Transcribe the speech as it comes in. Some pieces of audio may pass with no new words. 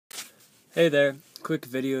Hey there, quick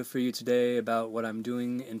video for you today about what I'm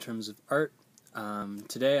doing in terms of art.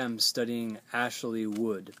 Today I'm studying Ashley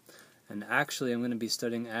Wood, and actually I'm going to be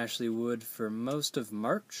studying Ashley Wood for most of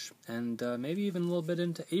March, and maybe even a little bit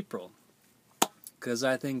into April, because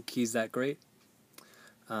I think he's that great.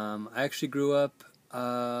 I actually grew up,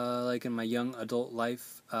 like in my young adult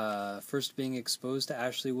life, first being exposed to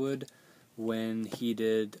Ashley Wood when he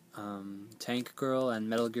did Tank Girl and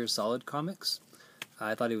Metal Gear Solid comics.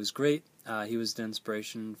 I thought he was great. He was the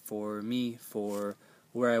inspiration for me for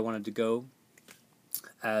where I wanted to go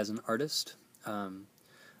as an artist. I'm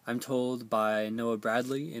told by Noah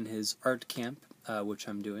Bradley in his art camp, which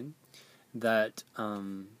I'm doing, that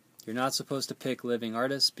you're not supposed to pick living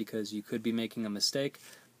artists because you could be making a mistake,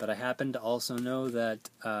 but I happen to also know that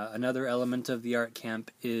another element of the art camp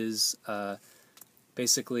is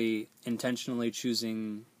basically intentionally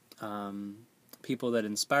choosing people that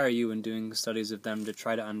inspire you and doing studies of them to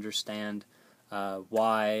try to understand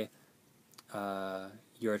why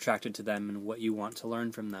you're attracted to them and what you want to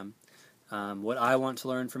learn from them. What I want to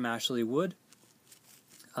learn from Ashley Wood,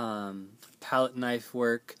 palette knife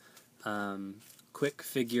work, quick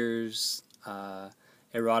figures,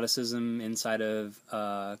 eroticism inside of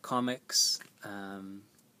comics,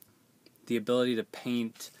 the ability to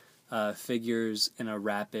paint figures in a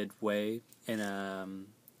rapid way, in a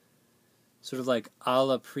sort of like a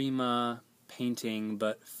la prima painting,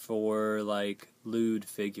 but for like lewd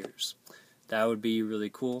figures. That would be really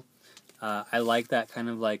cool. I like that kind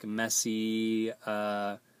of like messy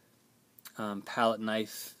palette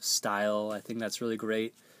knife style. I think that's really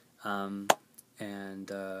great.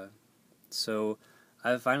 So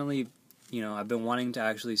I've finally, I've been wanting to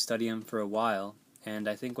actually study him for a while, and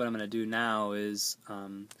I think what I'm going to do now is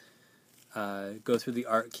go through the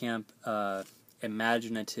art camp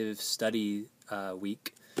imaginative study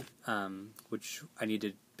week, which I need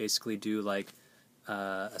to basically do like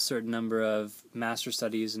a certain number of master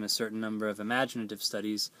studies and a certain number of imaginative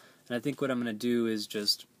studies. And I think what I'm going to do is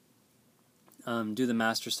just do the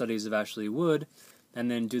master studies of Ashley Wood, and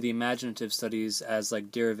then do the imaginative studies as like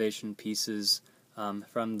derivation pieces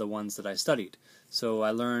from the ones that I studied. So I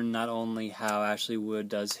learn not only how Ashley Wood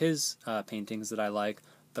does his paintings that I like,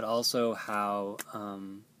 but also how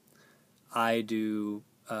I do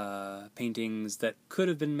paintings that could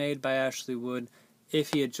have been made by Ashley Wood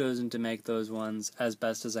if he had chosen to make those ones, as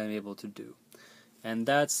best as I'm able to do. And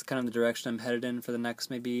that's kind of the direction I'm headed in for the next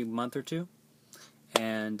maybe month or two.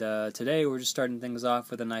 And today we're just starting things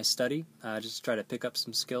off with a nice study, just to try to pick up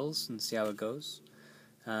some skills and see how it goes.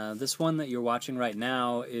 This one that you're watching right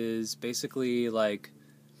now is basically like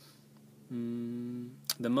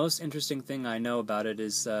the most interesting thing I know about it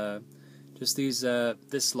is just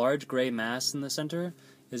this large gray mass in the center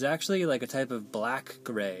is actually like a type of black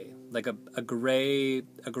gray, like a gray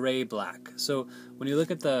black. So when you look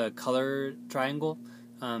at the color triangle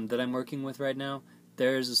that I'm working with right now,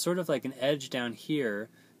 there's a sort of like an edge down here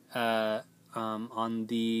on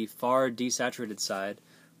the far desaturated side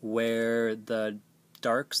where the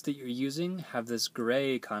darks that you're using have this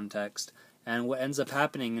gray context, and what ends up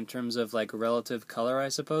happening in terms of like relative color, I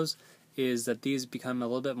suppose, is that these become a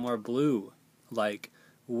little bit more blue, like,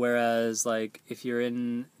 whereas like if you're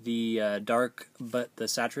in the dark but the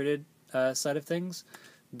saturated side of things,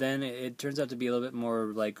 then it turns out to be a little bit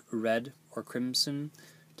more like red or crimson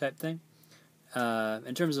type thing.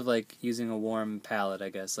 In terms of like using a warm palette, I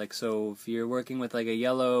guess. Like, so if you're working with like a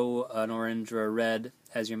yellow, an orange, or a red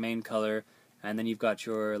as your main color, and then you've got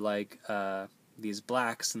your like these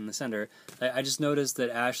blacks in the center. I just noticed that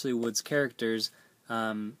Ashley Wood's characters,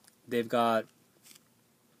 they've got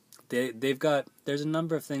there's a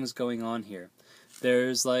number of things going on here.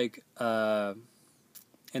 There's like in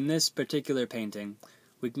this particular painting,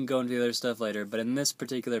 we can go into the other stuff later, but in this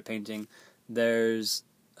particular painting, there's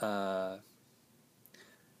the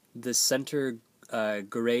center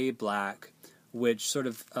gray-black, which sort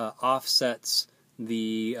of offsets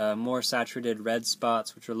the more saturated red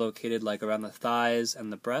spots, which are located like around the thighs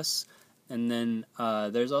and the breasts. And then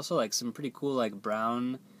there's also like some pretty cool like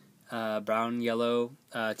brown yellow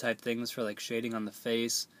type things for like shading on the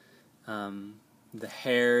face. The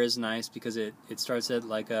hair is nice because it starts at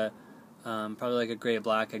like a probably like a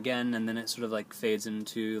gray-black again, and then it sort of like fades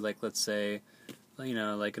into like, let's say,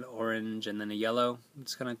 like an orange and then a yellow.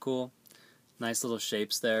 It's kind of cool. Nice little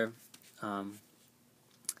shapes there.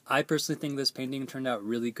 I personally think this painting turned out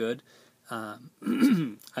really good.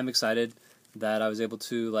 I'm excited that I was able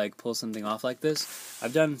to like pull something off like this.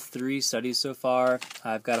 I've done 3 studies so far.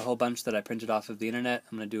 I've got a whole bunch that I printed off of the internet.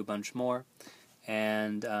 I'm going to do a bunch more.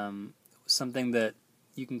 And something that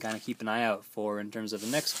you can kind of keep an eye out for in terms of the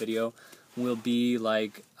next video will be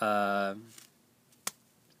like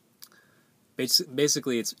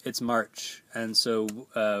basically it's March, and so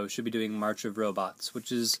we should be doing March of Robots,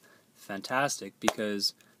 which is fantastic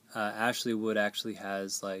because Ashley Wood actually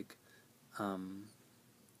has like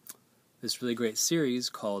this really great series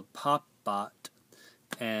called PopBot,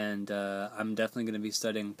 and I'm definitely going to be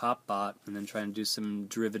studying PopBot and then trying to do some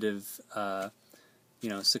derivative,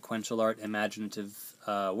 sequential art, imaginative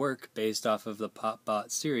work based off of the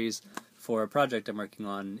PopBot series for a project I'm working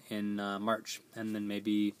on in March, and then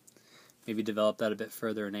maybe develop that a bit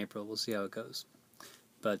further in April. We'll see how it goes.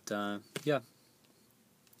 But yeah,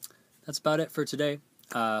 that's about it for today.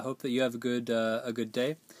 Hope that you have a good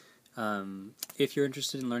day. If you're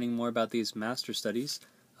interested in learning more about these master studies,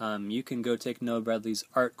 you can go take Noah Bradley's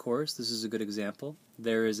art course. This is a good example.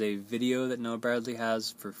 There is a video that Noah Bradley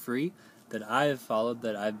has for free that I have followed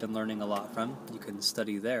that I've been learning a lot from. You can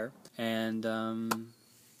study there. And other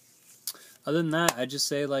than that, I just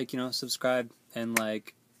say subscribe and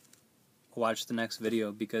watch the next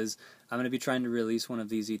video, because I'm going to be trying to release one of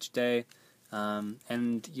these each day.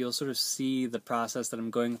 And you'll sort of see the process that I'm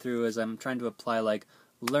going through as I'm trying to apply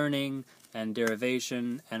learning and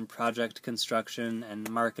derivation and project construction and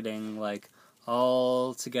marketing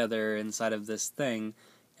all together inside of this thing.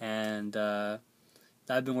 And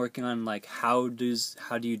I've been working on how do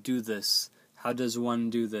you do this? How does one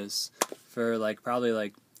do this for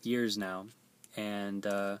probably years now. And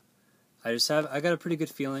I got a pretty good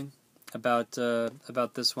feeling about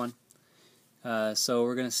this one. So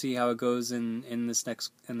we're gonna see how it goes in this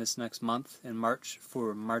next month in March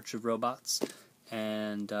for March of Robots,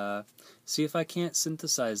 and see if I can't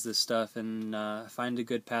synthesize this stuff and find a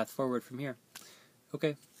good path forward from here.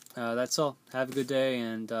 Okay, that's all. Have a good day,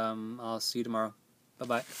 and I'll see you tomorrow. Bye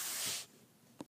bye.